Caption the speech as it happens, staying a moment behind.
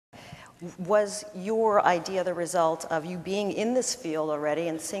Was your idea the result of you being in this field already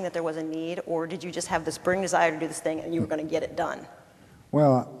and seeing that there was a need, or did you just have this burning desire to do this thing and you were going to get it done?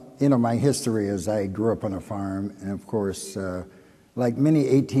 Well, you know, my history is I grew up on a farm, and of course, like many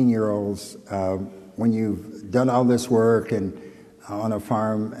 18-year-olds, when you've done all this work and on a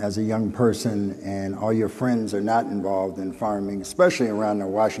farm as a young person and all your friends are not involved in farming, especially around the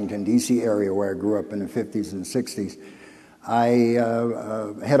Washington, D.C. area where I grew up in the 50s and 60s, I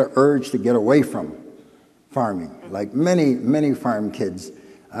had an urge to get away from farming. Like many farm kids,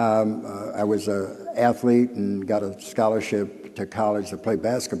 I was an athlete and got a scholarship to college to play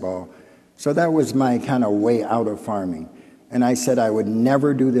basketball. So that was my kind of way out of farming. And I said I would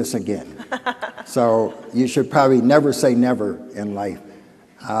never do this again. So you should probably never say never in life.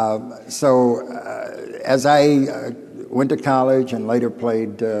 As I went to college and later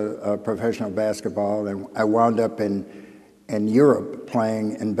played professional basketball, and I wound up in Europe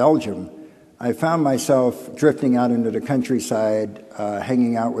playing in Belgium, I found myself drifting out into the countryside,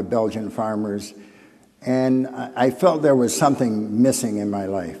 hanging out with Belgian farmers, and I felt there was something missing in my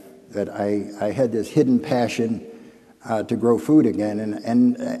life, that I had this hidden passion to grow food again,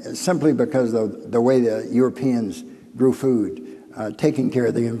 and simply because of the way the Europeans grew food, taking care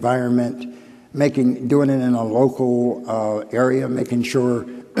of the environment, doing it in a local area, making sure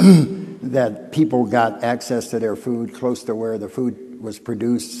that people got access to their food close to where the food was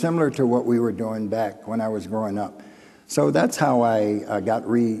produced, similar to what we were doing back when I was growing up. So that's how I got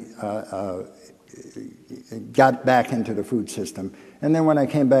back into the food system. And then when I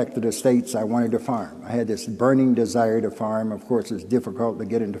came back to the States, I wanted to farm. I had this burning desire to farm. Of course, it's difficult to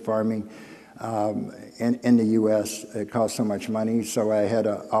get into farming in the U.S. It costs so much money. So I had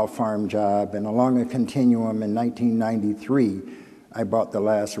an off-farm job. And along a continuum in 1993, I bought the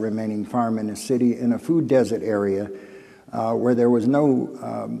last remaining farm in the city in a food desert area where there was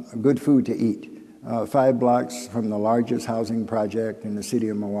no good food to eat. 5 blocks from the largest housing project in the city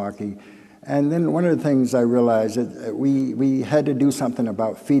of Milwaukee. And then one of the things I realized that we had to do something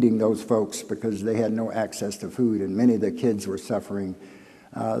about feeding those folks because they had no access to food, and many of the kids were suffering.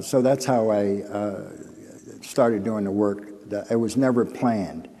 So that's how I started doing the work. It was never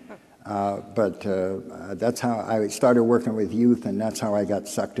planned, but that's how I started working with youth, and that's how I got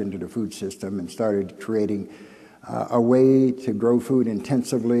sucked into the food system and started creating a way to grow food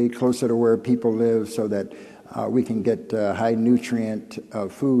intensively, closer to where people live, so that we can get high nutrient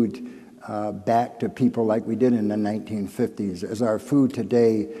food back to people like we did in the 1950s. As our food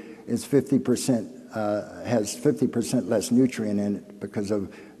today is 50%, has 50% less nutrient in it because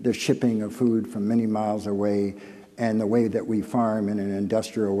of the shipping of food from many miles away and the way that we farm in an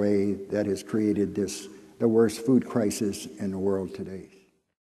industrial way that has created the worst food crisis in the world today.